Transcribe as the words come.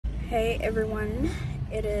Hey everyone,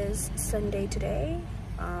 it is Sunday today.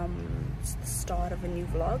 It's the start of a new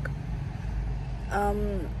vlog.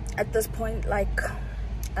 At this point, like,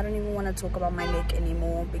 I don't even want to talk about my neck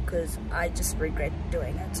anymore because I just regret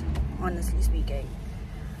doing it, honestly speaking.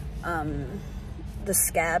 The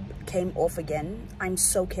scab came off again. I'm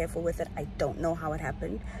so careful with it. I don't know how it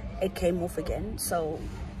happened. It came off again, so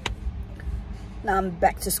now I'm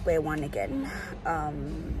back to square one again.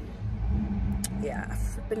 Yeah, I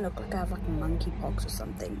flipping look like I have like monkeypox or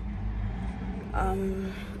something.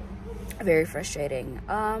 Very frustrating.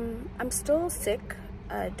 I'm still sick.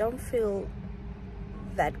 I don't feel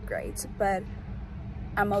that great, but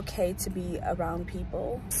I'm okay to be around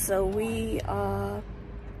people. So we are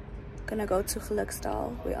gonna go to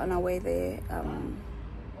Gelukstall. We're on our way there.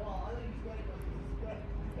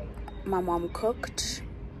 My mom cooked.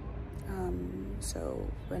 So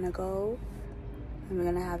we're gonna go and we're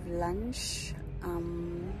gonna have lunch.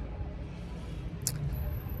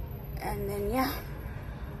 And then yeah,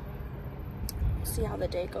 see how the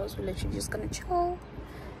day goes. We're literally just gonna chill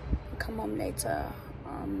and come home later.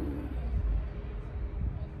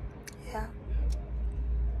 Yeah.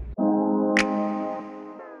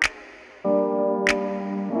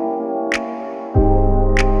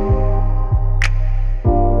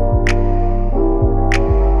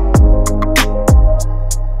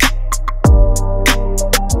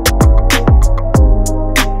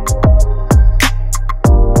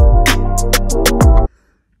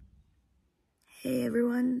 Hey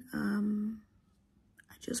everyone,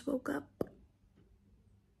 I just woke up,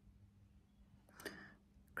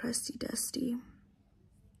 crusty dusty,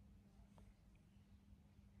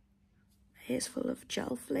 hair's full of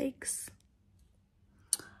gel flakes,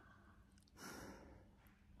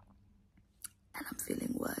 and I'm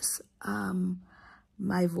feeling worse.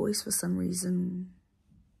 My voice, for some reason,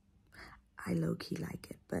 I low-key like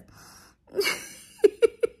it, but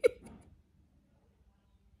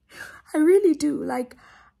I really do. Like,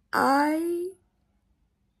 I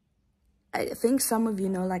think some of you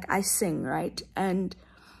know, like, I sing, right? And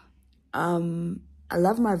I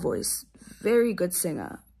love my voice, very good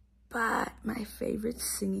singer, but my favorite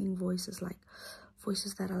singing voice is like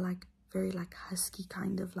voices that are like very like husky,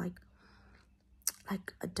 kind of like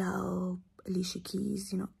Adele, Alicia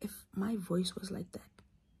Keys, you know. If my voice was like that,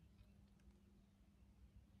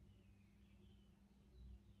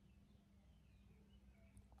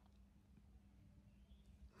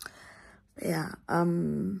 yeah.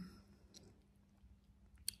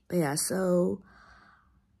 But yeah, so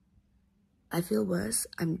I feel worse.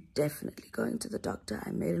 I'm definitely going to the doctor.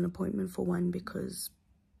 I made an appointment for one because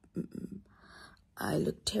I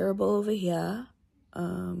look terrible over here.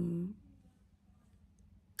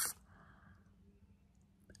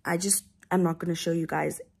 I'm not going to show you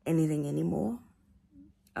guys anything anymore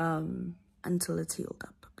until it's healed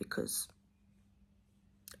up, because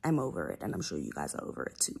I'm over it, and I'm sure you guys are over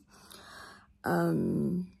it too.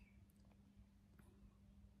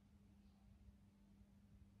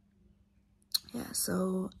 Yeah,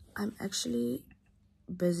 so I'm actually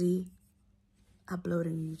busy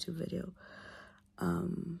uploading a YouTube video.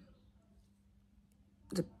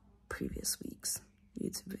 The previous week's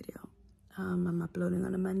YouTube video. I'm uploading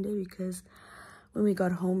on a Monday because when we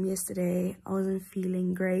got home yesterday, I wasn't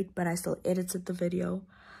feeling great, but I still edited the video.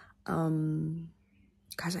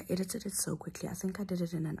 Gosh, I edited it so quickly. I think I did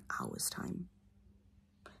it in an hour's time.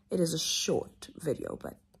 It is a short video,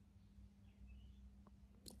 but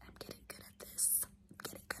I'm getting good at this. I'm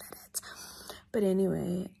getting good at it. But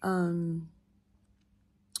anyway,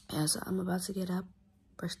 yeah, so I'm about to get up,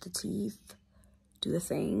 brush the teeth, do the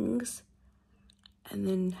things, and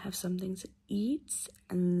then have something to eat,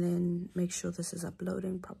 and then make sure this is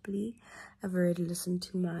uploading properly. I've already listened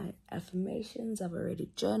to my affirmations. I've already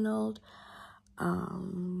journaled.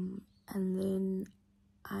 And then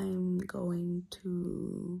I'm going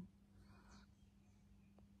to,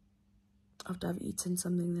 after I've eaten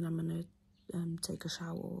something, then I'm going to take a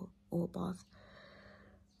shower or a bath.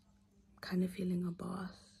 Kind of feeling a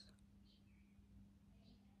bath.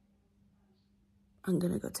 I'm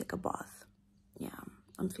going to go take a bath. Yeah,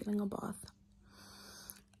 I'm feeling a bath.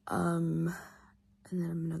 And then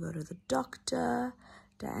I'm going to go to the doctor.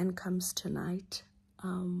 Dan comes tonight.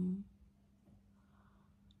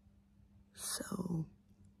 So,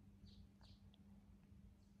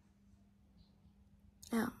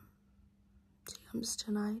 yeah, she comes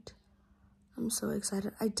tonight. I'm so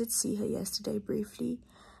excited. I did see her yesterday briefly.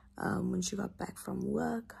 When she got back from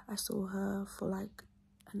work, I saw her for like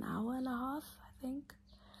an hour and a half, I think.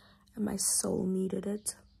 And my soul needed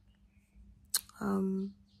it. So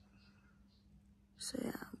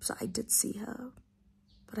yeah, so I did see her.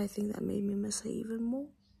 but I think that made me miss her even more.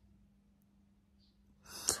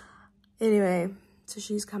 Anyway, so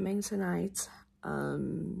she's coming tonight,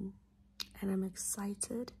 and I'm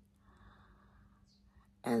excited.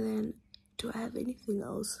 And then, do I have anything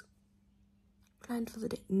else planned for the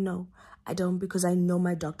day? No, I don't, because I know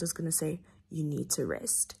my doctor's gonna say, you need to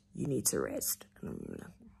rest. You need to rest.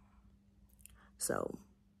 So,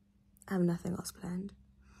 I have nothing else planned.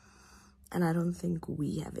 And I don't think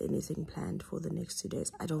we have anything planned for the next 2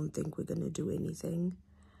 days. I don't think we're gonna do anything.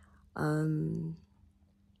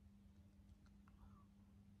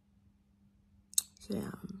 So yeah,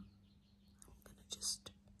 I'm gonna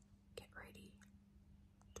just get ready,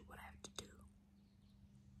 do what I have to do.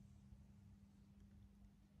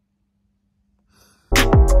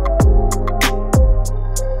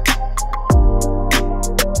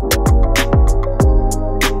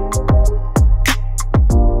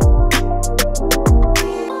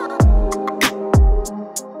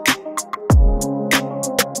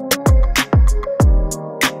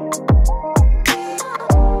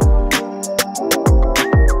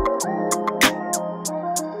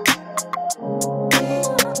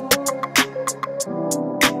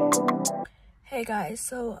 Hey guys,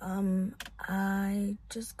 so I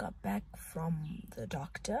just got back from the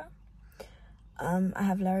doctor. I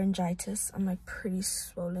have laryngitis. I'm like pretty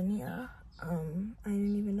swollen here. I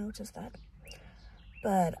didn't even notice that.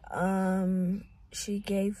 But she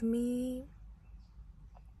gave me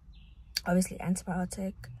obviously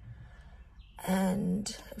antibiotic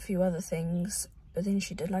and a few other things, but then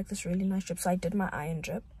she did like this really nice drip. So I did my iron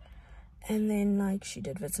drip, and then like she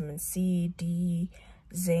did vitamin C, D,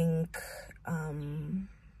 zinc,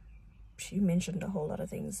 she mentioned a whole lot of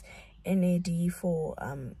things, NAD for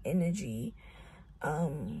energy, a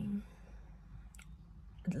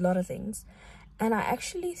lot of things. And I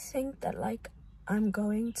actually think that like I'm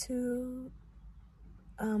going to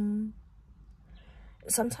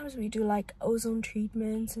sometimes we do like ozone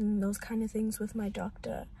treatments and those kind of things with my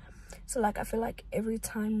doctor. So like I feel like every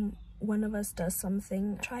time one of us does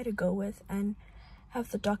something, I try to go with and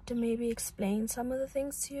have the doctor maybe explain some of the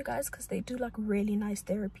things to you guys, because they do like really nice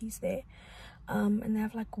therapies there, and they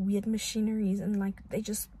have like weird machineries, and like they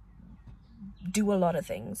just do a lot of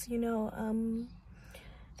things, you know.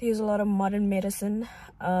 They use a lot of modern medicine.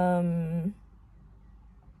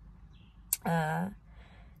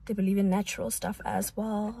 They believe in natural stuff as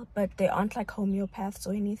well, but they aren't like homeopaths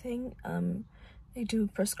or anything. They do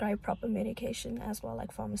prescribe proper medication as well,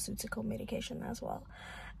 like pharmaceutical medication as well.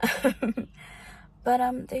 But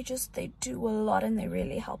they do a lot, and they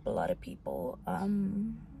really help a lot of people.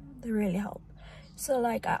 They really help. So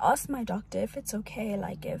like I asked my doctor if it's okay,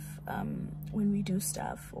 like if when we do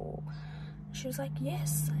stuff, or she was like,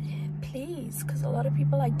 yes, please, because a lot of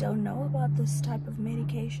people like don't know about this type of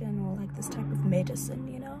medication or like this type of medicine,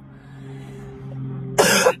 you know.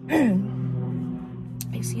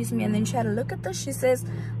 Excuse me. And then she had a look at this. She says,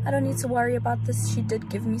 I don't need to worry about this. She did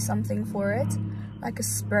give me something for it, like a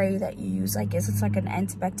spray that you use. I guess it's like an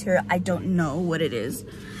antibacterial. I don't know what it is.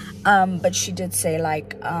 But she did say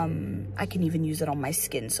like I can even use it on my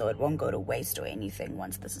skin, so it won't go to waste or anything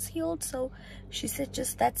once this is healed. So she said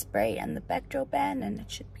just that spray and the Bactro band, and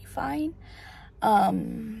it should be fine.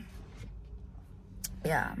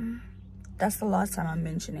 Yeah, that's the last time I'm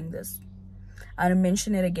mentioning this. I'll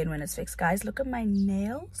mention it again when it's fixed. Guys, look at my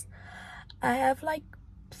nails. I have like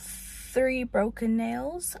 3 broken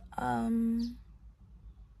nails. And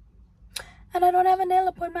I don't have a nail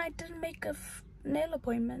appointment. I didn't make a nail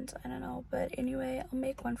appointment. I don't know. But anyway, I'll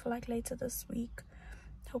make one for like later this week.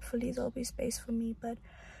 Hopefully there'll be space for me. But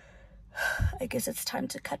I guess it's time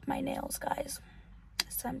to cut my nails, guys.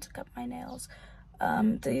 It's time to cut my nails.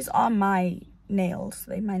 These are my nails.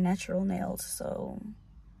 They're my natural nails. So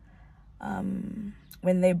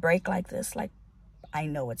when they break like this, like I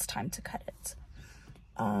know it's time to cut it.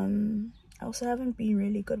 I also haven't been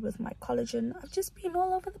really good with my collagen. I've just been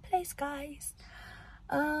all over the place, guys.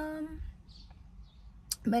 But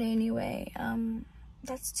anyway,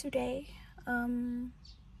 that's today. I'm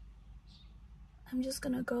just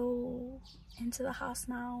gonna go into the house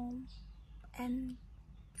now and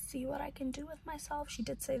see what I can do with myself. She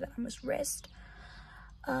did say that I must rest.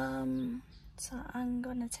 So I'm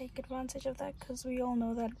gonna take advantage of that, because we all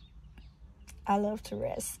know that I love to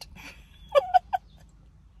rest.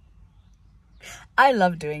 I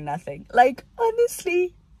love doing nothing. Like,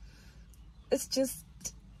 honestly, it's just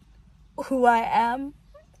who I am.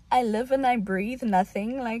 I live and I breathe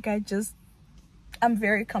nothing. Like, I'm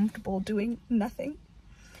very comfortable doing nothing.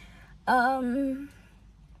 Yeah,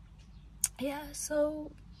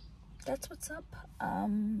 so that's what's up.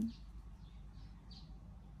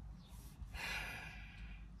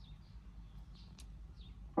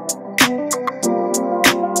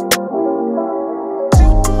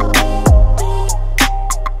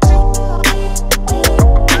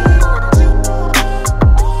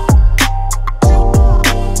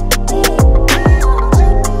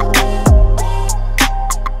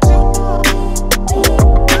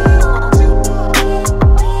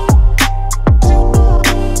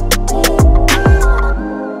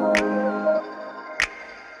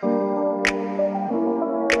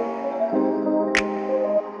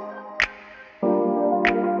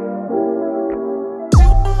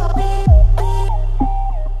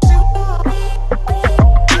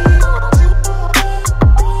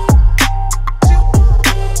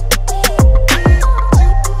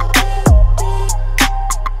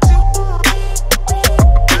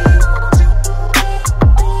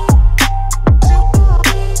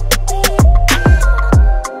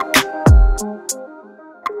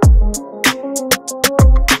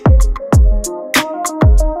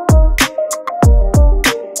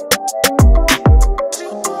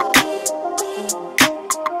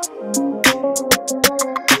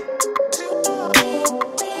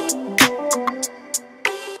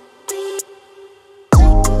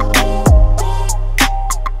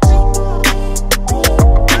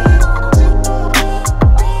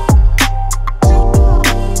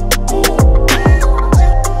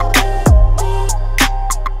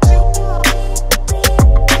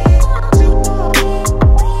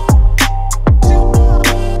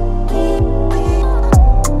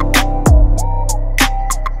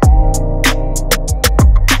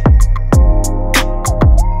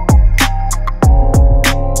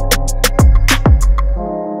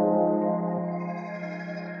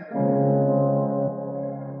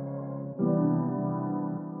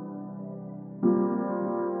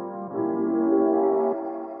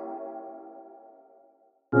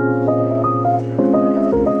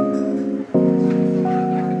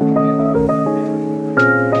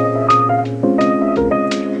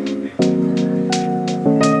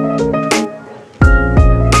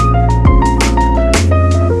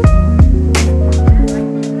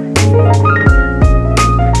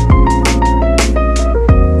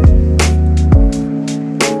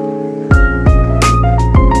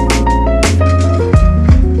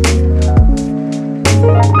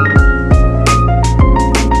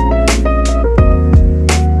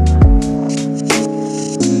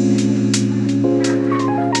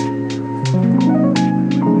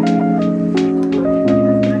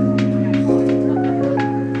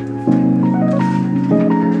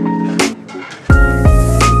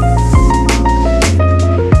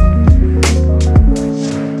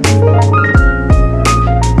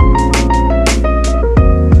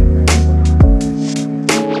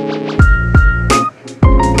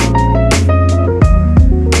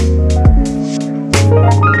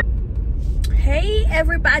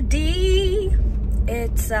 everybody.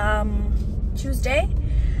 It's Tuesday.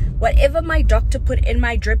 Whatever my doctor put in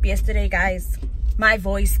my drip yesterday, guys, my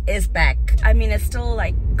voice is back. I mean, it still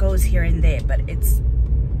like goes here and there, but it's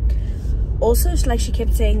also like she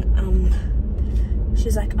kept saying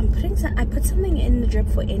she's like, I put something in the drip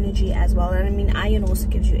for energy as well. And I mean, iron also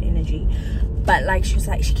gives you energy, but like she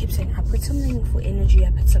kept saying, I put something for energy,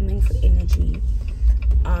 and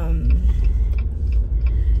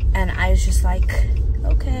I was just like,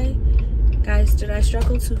 okay guys, did I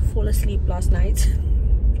struggle to fall asleep last night?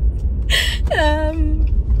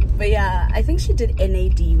 But yeah, I think she did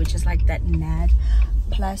NAD, which is like that NAD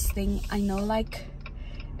plus thing. I know, like,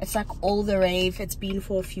 it's like all the rave. It's been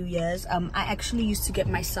for a few years. I actually used to get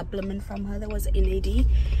my supplement from her that was NAD,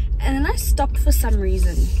 and then I stopped for some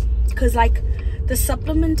reason, because like the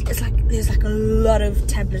supplement is like, there's like a lot of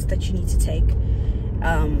tablets that you need to take.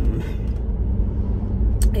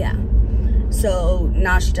 Yeah, so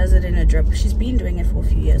now she does it in a drip. She's been doing it for a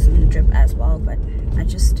few years in the drip as well, but I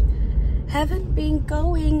just haven't been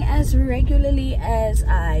going as regularly as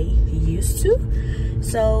I used to.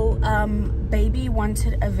 So baby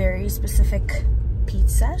wanted a very specific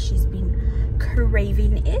pizza. She's been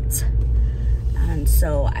craving it, and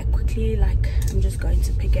so I quickly, like, I'm just going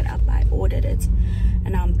to pick it up. I ordered it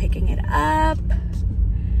and I'm picking it up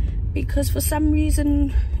because for some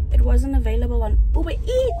reason it wasn't available on Uber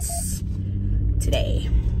Eats today.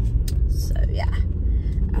 So yeah,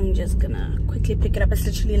 I'm just gonna quickly pick it up. It's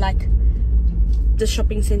literally like, the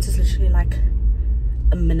shopping center is literally like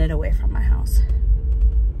a minute away from my house.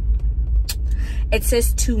 It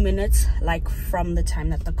says 2 minutes, like from the time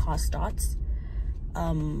that the car starts.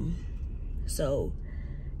 So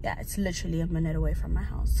yeah, it's literally a minute away from my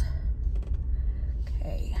house.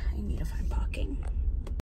 Okay, I need to find parking.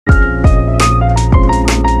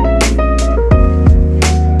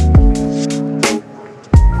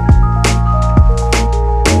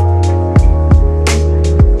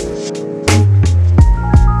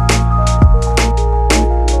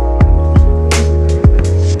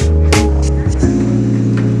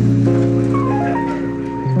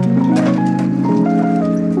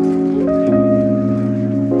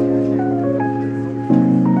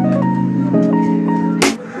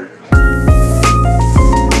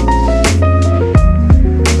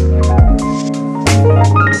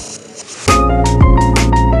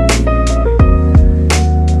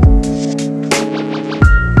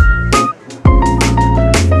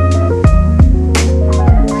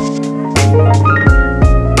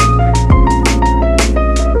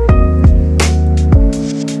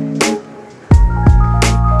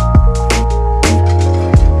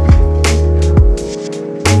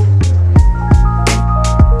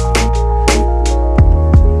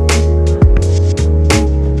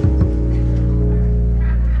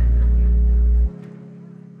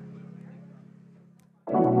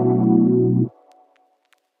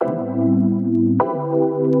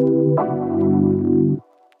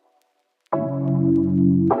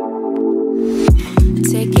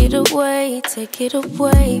 Take it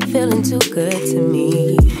away, feeling too good to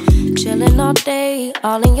me. Chilling all day,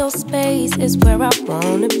 all in your space is where I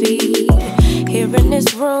wanna be. Here in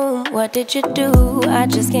this room, what did you do? I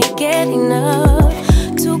just can't get enough.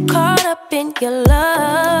 Too caught up in your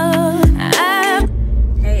love.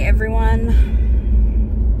 Hey everyone,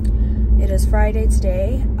 it is Friday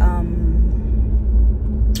today.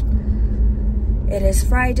 It is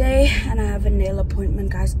Friday and I have a nail appointment,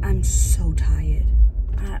 guys. I'm so tired.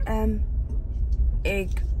 I am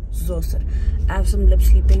exhausted. I have some lip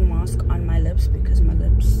sleeping mask on my lips because my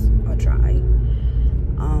lips are dry.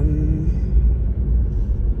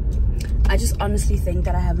 I just honestly think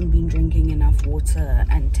that I haven't been drinking enough water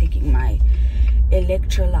and taking my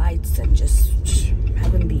electrolytes, and just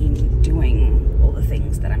haven't been doing all the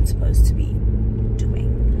things that I'm supposed to be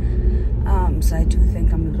doing. So I do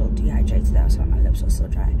think I'm a little dehydrated. That's why my lips are so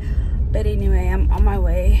dry. But anyway, I'm on my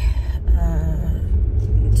way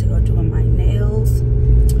to go do my nails.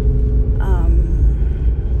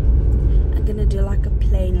 I'm gonna do like a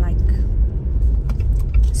plain, like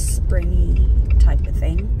springy type of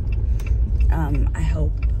thing. I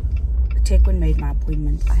hope Tekwin made my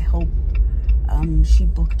appointment. I hope she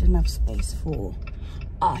booked enough space for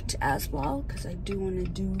art as well, because I do want to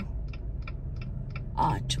do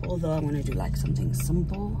art. Although I want to do like something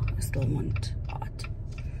simple, I still want art.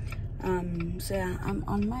 So yeah, I'm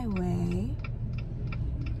on my way,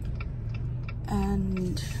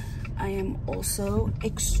 and I am also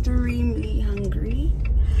extremely hungry.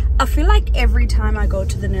 I feel like every time I go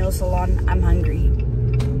to the nail salon, I'm hungry.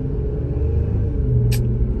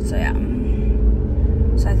 So yeah,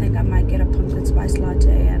 so I think I might get a pumpkin spice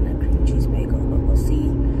latte and a cream cheese bagel, but we'll see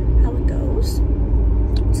how it goes.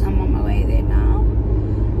 So I'm on my way there now.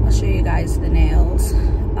 I'll show you guys the nails.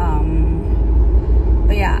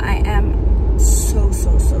 But yeah, I am so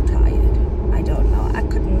tired. I don't know, I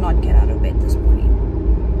could not get out of bed this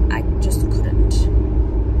morning. I just couldn't.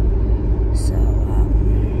 So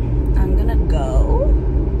I'm gonna go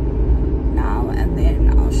now, and then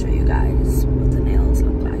I'll show you guys what the nails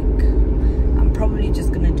look like. I'm probably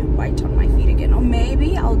just gonna do white on my feet again, or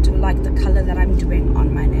maybe I'll do like the color that I'm doing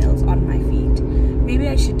on my nails on my feet. Maybe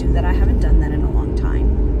I should do that. I haven't done that in a long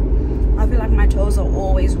time. I feel like my toes are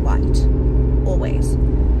always white, always.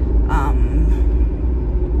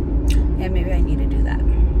 Yeah, maybe I need to do that.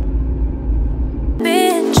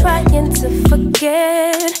 Been trying to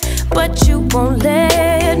forget, but you won't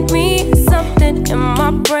let me. Something in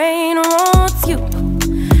my brain wants you.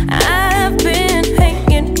 I've been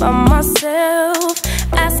hanging by myself,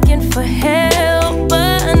 asking for help,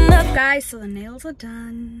 but nothing. Guys, so the nails are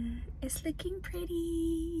done. It's looking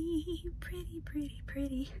pretty.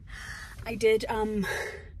 I did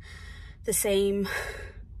the same.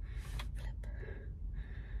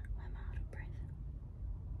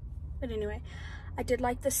 But anyway, I did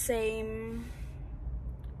like the same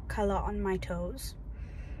color on my toes.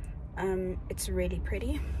 It's really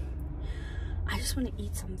pretty. I just want to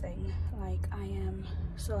eat something. Like, I am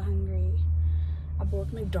so hungry. I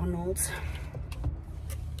bought McDonald's.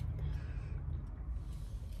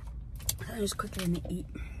 I'm just quickly gonna eat.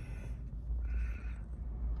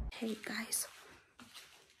 Hey guys,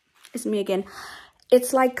 it's me again.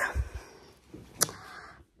 It's like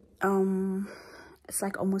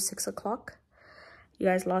almost 6 o'clock. You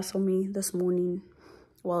guys last saw me this morning.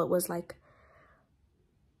 Well, it was like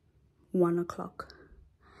 1 o'clock.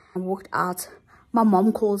 I walked out. My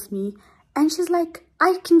mom calls me and she's like,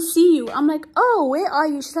 I can see you. I'm like, oh, where are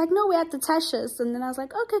you? She's like, no, we're at the Tasha's. And then I was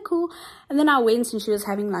like, okay, cool. And then I went and she was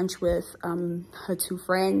having lunch with her 2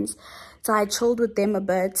 friends. So I chilled with them a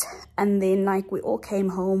bit. And then like we all came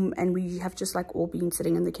home and we have just like all been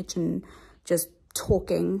sitting in the kitchen just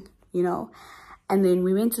talking, you know. And then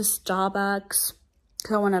we went to Starbucks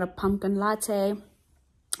because I wanted a pumpkin latte,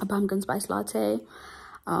 a pumpkin spice latte.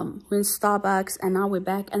 We went to Starbucks and now we're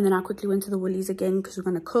back. And then I quickly went to the Woolies again because we're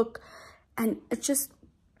going to cook. And it's just,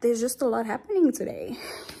 there's just a lot happening today,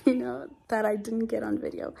 you know, that I didn't get on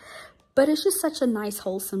video. But it's just such a nice,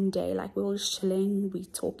 wholesome day. Like, we're all just chilling, we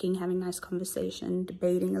talking, having nice conversation,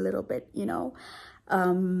 debating a little bit, you know.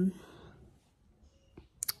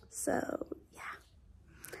 So, yeah.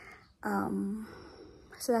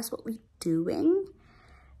 So that's what we're doing.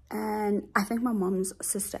 And I think my mom's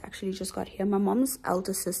sister actually just got here. My mom's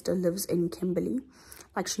elder sister lives in Kimberley.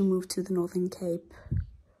 Like, she moved to the Northern Cape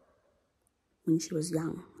when she was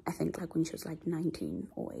young. I think like when she was like 19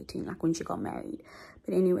 or 18, like when she got married.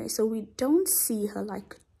 But anyway, so we don't see her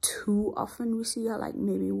like too often. We see her like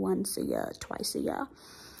maybe once a year, twice a year.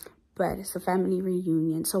 But it's a family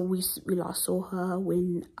reunion. So we last saw her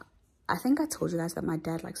when, I think I told you guys that my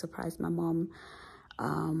dad like surprised my mom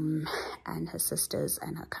and her sisters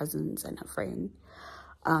and her cousins and her friend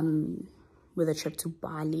with a trip to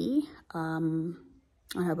Bali on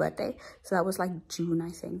her birthday. So that was like June, I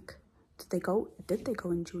think. Did they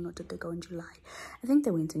go in June or did they go in July? I think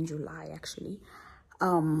they went in July actually.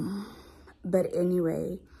 But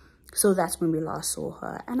anyway, so that's when we last saw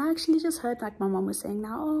her. And I actually just heard like my mom was saying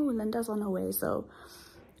now, oh, Linda's on her way. So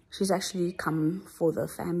she's actually come for the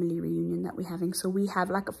family reunion that we're having. So we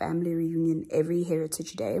have like a family reunion every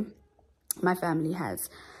Heritage Day. My family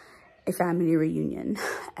has a family reunion.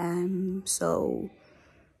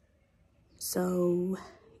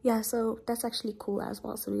 Yeah, so that's actually cool as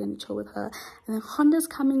well. So we're gonna chill with her. And then Honda's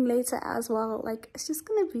coming later as well. Like, it's just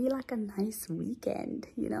gonna be like a nice weekend,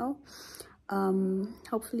 you know.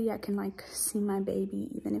 Hopefully I can like see my baby,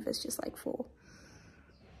 even if it's just like for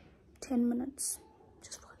 10 minutes.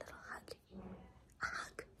 Just for a little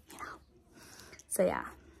hug, you know. So yeah,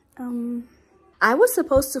 I was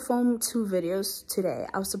supposed to film 2 videos today.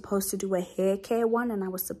 I was supposed to do a hair care one and I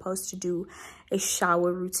was supposed to do a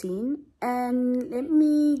shower routine. And let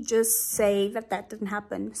me just say that didn't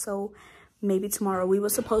happen. So maybe tomorrow. We were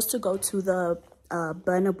supposed to go to the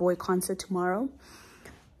Burna Boy concert tomorrow.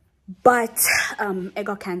 But it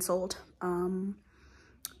got cancelled.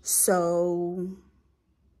 So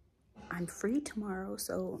I'm free tomorrow.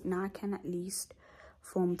 So now I can at least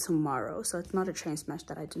film tomorrow. So it's not a train smash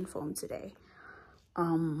that I didn't film today.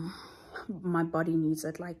 My body needs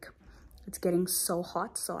it. Like, it's getting so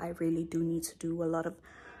hot, so I really do need to do a lot of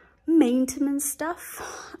maintenance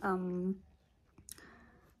stuff,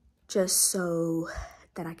 just so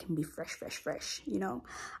that I can be fresh, you know.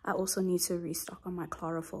 I also need to restock on my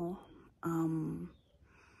chlorophyll.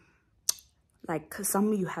 like, cause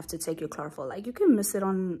some you have to take your chlorophyll. Like, you can miss it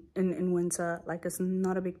on in winter, like it's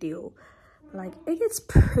not a big deal. Like, it gets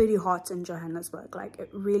pretty hot in Johannesburg, like it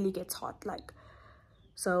really gets hot, like,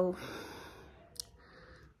 so,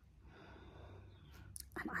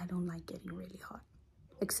 and I don't like getting really hot,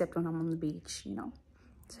 except when I'm on the beach, you know.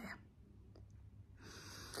 So yeah,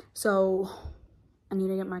 so I need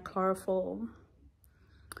to get my chlorophyll,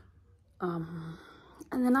 and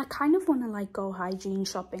then I kind of want to like go hygiene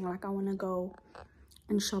shopping. Like, I want to go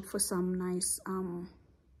and shop for some nice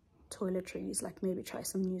toiletries, like maybe try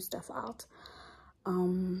some new stuff out.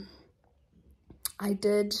 I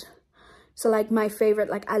did, so like my favorite,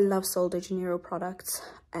 like I love Sol de Janeiro products,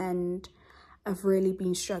 and I've really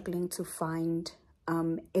been struggling to find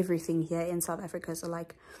everything here in South Africa. So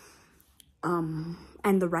like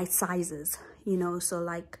and the right sizes, you know. So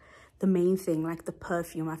like the main thing, like the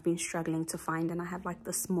perfume, I've been struggling to find, and I have like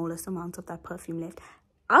the smallest amount of that perfume left.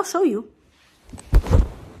 I'll show you.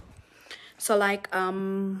 So like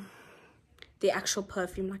the actual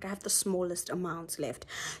perfume, like I have the smallest amounts left.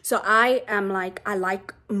 So I am like, I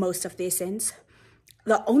like most of their scents.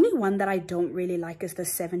 The only one that I don't really like is the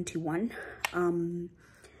 71.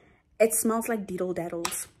 It smells like diddle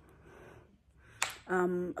daddles.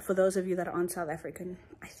 For those of you that aren't South African,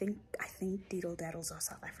 I think diddle daddles are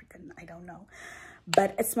South African, I don't know,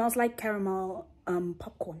 but it smells like caramel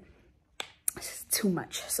popcorn. It's just too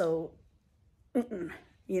much, so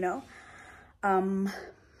you know.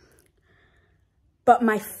 But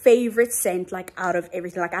my favorite scent, like out of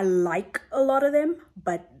everything, like I like a lot of them,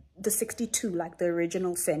 but the 62, like the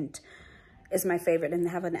original scent, is my favorite, and they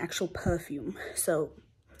have an actual perfume. So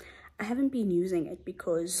I haven't been using it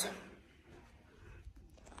because,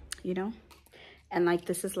 you know, and like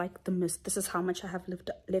this is like the mist, this is how much I have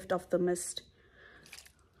left off the mist,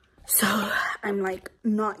 so I'm like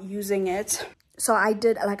not using it. So I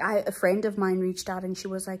did, like, a friend of mine reached out, and she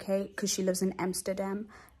was like, hey, because she lives in Amsterdam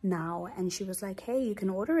now, and she was like, hey, you can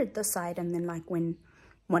order it this side, and then like when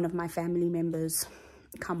one of my family members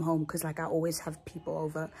come home, because like I always have people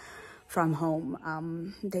over from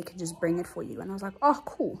home, they could just bring it for you. And I was like, oh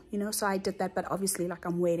cool, you know. So I did that, but obviously like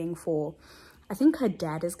I'm waiting for, I think her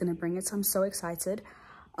dad is gonna bring it, so I'm so excited.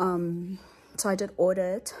 So I did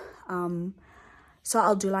order it. So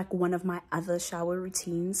I'll do like one of my other shower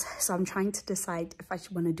routines. So I'm trying to decide if I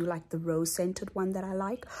want to do like the rose scented one that I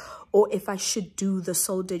like, or if I should do the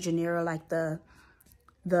Sol de Janeiro, like the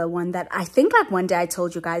one that I think, like one day I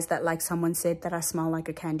told you guys that like someone said that I smell like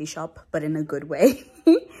a candy shop, but in a good way.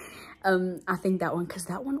 I think that one, because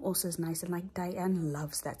that one also is nice, and like Diane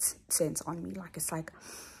loves that scent on me. Like it's like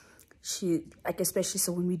she, like, especially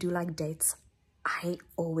so when we do like dates, I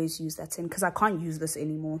always use that scent because I can't use this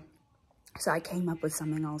anymore. So I came up with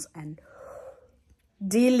something else, and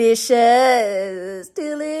delicious,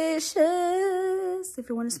 delicious. If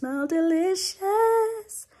you want to smell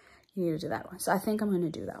delicious, you need to do that one. So I think I'm going to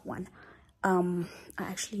do that one. I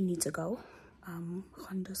actually need to go.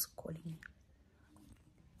 Honda's calling me.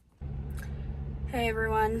 Hey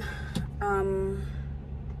everyone.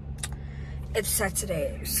 It's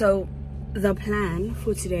Saturday. So the plan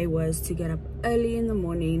for today was to get up early in the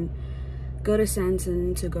morning, go to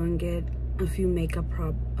Santon to go and get a few makeup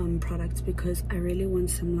products, because I really want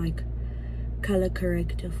some like color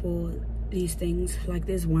corrector for these things. Like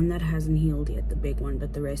there's one that hasn't healed yet, the big one,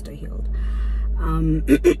 but the rest are healed.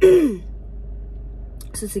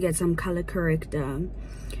 So to get some color corrector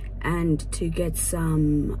and to get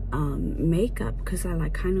some makeup, because I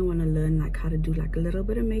like kind of want to learn like how to do like a little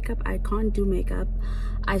bit of makeup. I can't do makeup,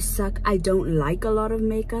 I suck. I don't like a lot of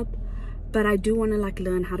makeup, but I do want to like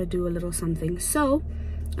learn how to do a little something. So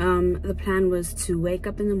the plan was to wake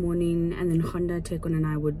up in the morning, and then Honda, Tekon, and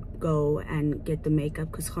I would go and get the makeup,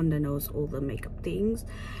 because Honda knows all the makeup things.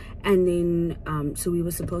 And then so we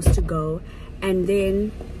were supposed to go, and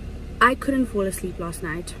then I couldn't fall asleep last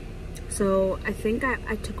night, so I think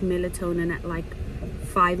I took melatonin at like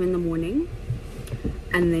 5 in the morning,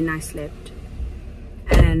 and then I slept,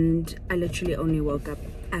 and I literally only woke up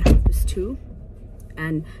at 2:30.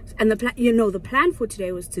 And the plan, you know, the plan for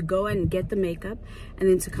today was to go and get the makeup, and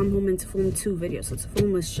then to come home and to film 2 videos. So to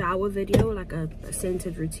film a shower video, like a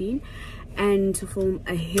scented routine, and to film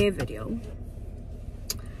a hair video.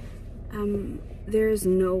 There is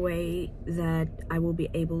no way that I will be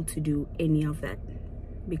able to do any of that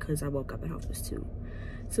because I woke up at 2:30.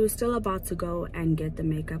 So we're still about to go and get the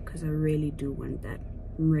makeup, because I really do want that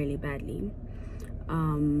really badly.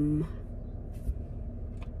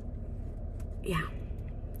 Yeah,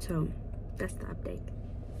 so that's the update.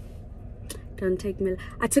 Don't take me.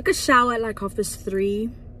 I took a shower at like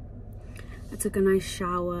 3:30. I took a nice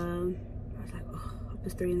shower, It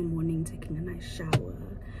was 3 in the morning, taking a nice shower.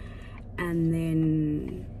 And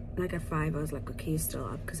then like at 5 I was like, okay, still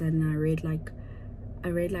up, because then I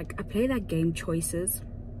play that game Choices.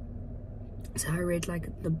 So I read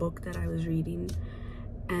like the book that I was reading,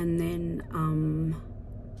 and then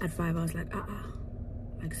at 5 I was like,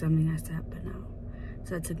 like something has to happen now.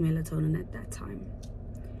 So I took melatonin at that time.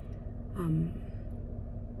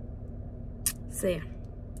 So yeah,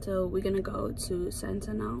 so we're gonna go to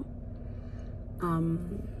Santa now.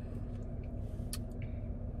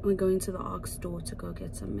 We're going to the ARC store to go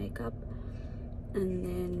get some makeup, and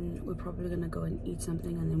then we're probably gonna go and eat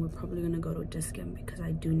something, and then we're probably gonna go to Discount because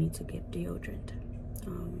I do need to get deodorant.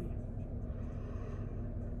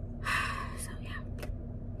 So yeah,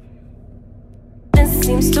 This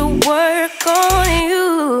seems to work on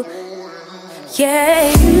you.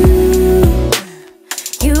 Yeah,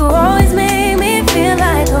 you always make me feel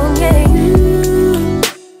like home. Yeah,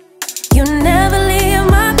 you never leave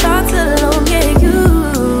my thoughts alone. Yeah,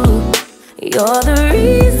 you're the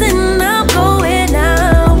reason I'm going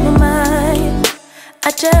out my mind.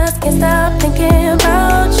 I just can't stop thinking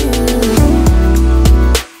about you.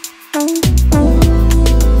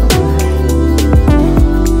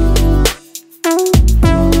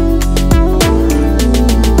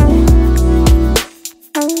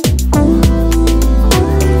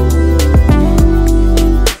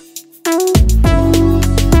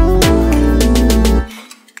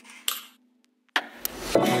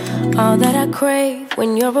 All that I crave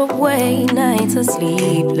when you're away, nights are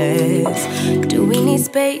sleepless. Do we need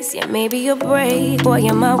space? Yeah, maybe a break. Boy,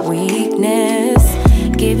 you're my weakness.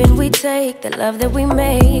 Give and we take, the love that we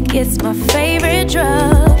make, it's my favorite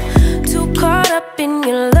drug. Too caught up in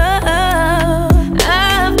your love.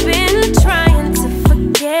 I've been trying to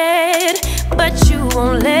forget, but you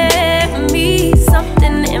won't let me.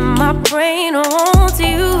 Something in my brain wants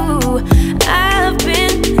you. I've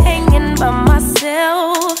been hanging by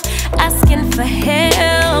myself, asking for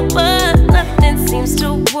help, but nothing seems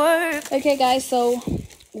to work. okay guys, so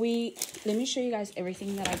let me show you guys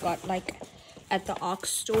everything that I got like at the ARC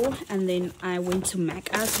store, and then I went to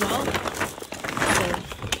MAC as well.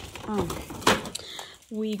 So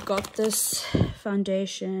we got this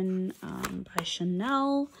foundation by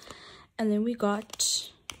Chanel, and then we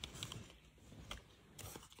got,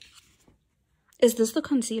 is this the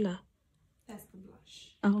concealer? That's the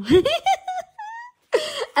blush. Oh.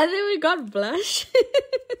 And then we got blush.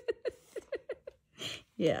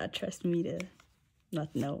 Yeah, trust me to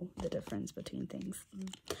not know the difference between things.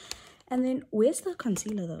 And then where's the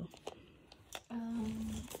concealer though?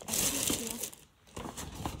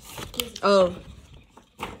 Oh,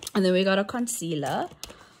 and then we got a concealer.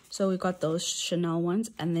 So we got those Chanel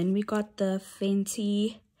ones, and then we got the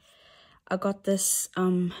Fenty. I got this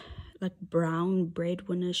like brown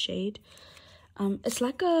breadwinner shade. It's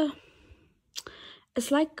like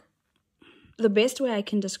the best way I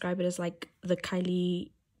can describe it is like the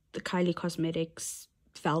Kylie Cosmetics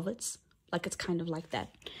velvets. Like it's kind of like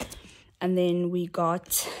that. And then we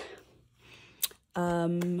got a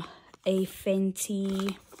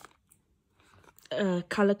Fenty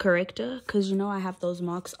color corrector, because you know I have those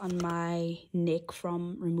marks on my neck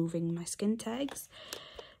from removing my skin tags.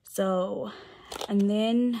 So, and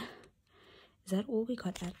then is that all we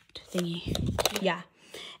got that thingy? Yeah.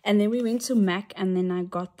 And then we went to MAC, and then I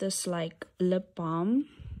got this like lip balm.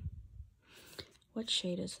 What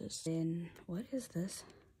shade is this? Then what is this?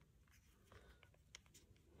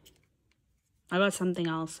 I got something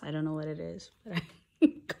else. I don't know what it is.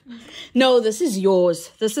 No, this is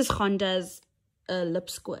yours. This is Honda's lip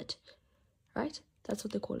squirt, right? That's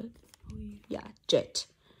what they call it. Oh, yeah, Jet.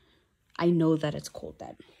 I know that it's called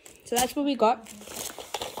that. So that's what we got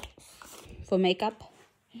for makeup.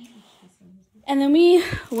 And then we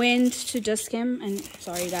went to Discount, and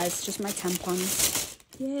sorry guys, just my tampons.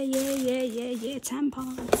 Yeah,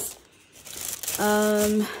 tampons.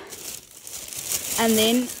 And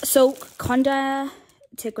then, so Conda,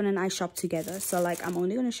 Tekon, and I shop together. So like, I'm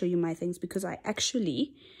only going to show you my things because I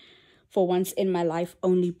actually, for once in my life,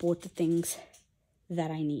 only bought the things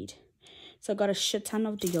that I need. So I got a shit ton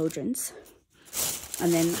of deodorants.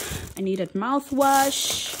 And then I needed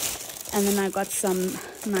mouthwash. And then I got some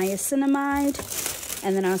niacinamide.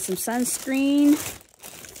 And then I got some sunscreen.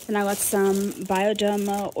 Then I got some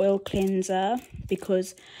Bioderma oil cleanser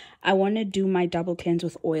because I want to do my double cleanse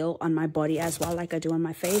with oil on my body as well, like I do on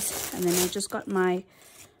my face. And then I just got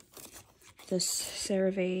this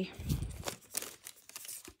CeraVe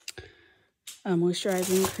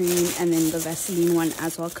moisturizing cream, and then the Vaseline one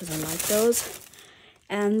as well because I like those.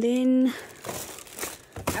 And then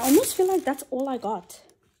I almost feel like that's all I got.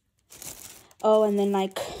 Oh, and then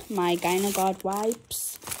like my Gynaguard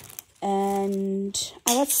wipes. And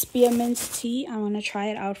I got spearmint tea. I want to try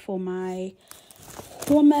it out for my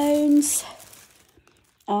hormones.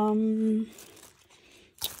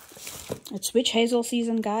 It's witch hazel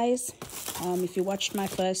season, guys. If you watched my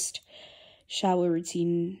first shower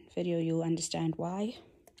routine video, you'll understand why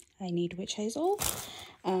I need witch hazel.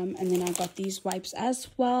 And then I got these wipes as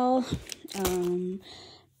well,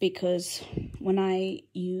 because when I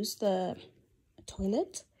use the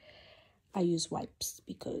toilet, I use wipes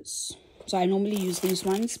because, so I normally use these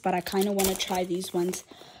ones, but I kind of want to try these ones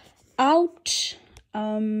out.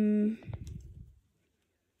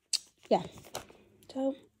 Yeah,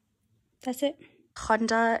 so that's it.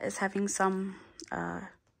 Honda is having some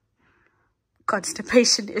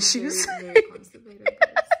constipation issues. Very constipated, guys.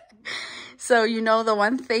 So, you know, the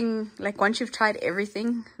one thing, like once you've tried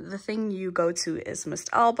everything, the thing you go to is Mist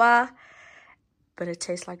Alba, but it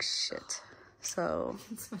tastes like shit. So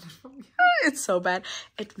it's so bad.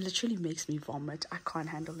 It literally makes me vomit. I can't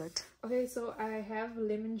handle it. Okay, so I have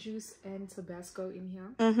lemon juice and Tabasco in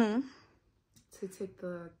here to take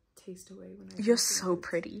the taste away. When I You're so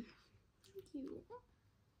pretty. Thank you.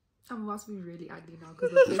 I must be really ugly now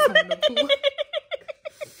because the place I'm in the pool. Okay.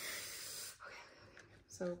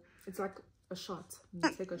 So it's like a shot. You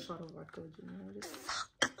take a shot of vodka. You know, just...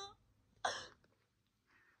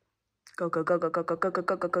 Go, go, go, go, go, go, go, go,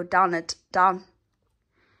 go, go, go, down it, down.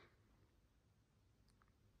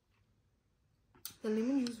 The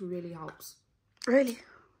lemon juice really helps. Really?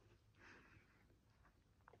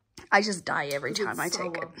 I just die every time I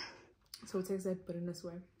take it. So it takes that bitterness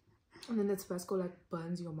away. And then the Tabasco like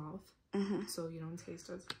burns your mouth. So you don't taste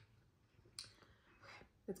it. Okay,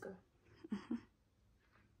 let's go.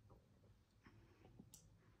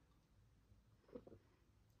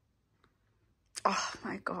 Oh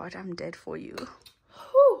my god, I'm dead for you.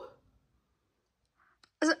 Whew.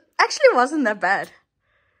 It actually wasn't that bad.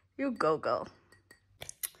 You go, girl.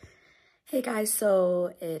 Hey guys,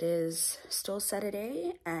 so it is still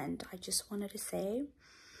Saturday, and I just wanted to say,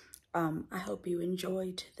 I hope you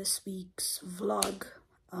enjoyed this week's vlog.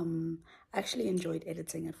 I actually enjoyed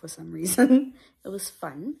editing it for some reason. It was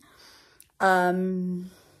fun.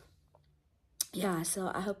 Yeah,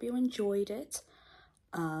 so I hope you enjoyed it.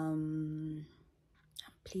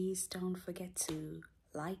 Please don't forget to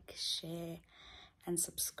like, share, and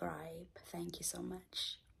subscribe. Thank you so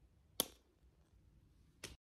much.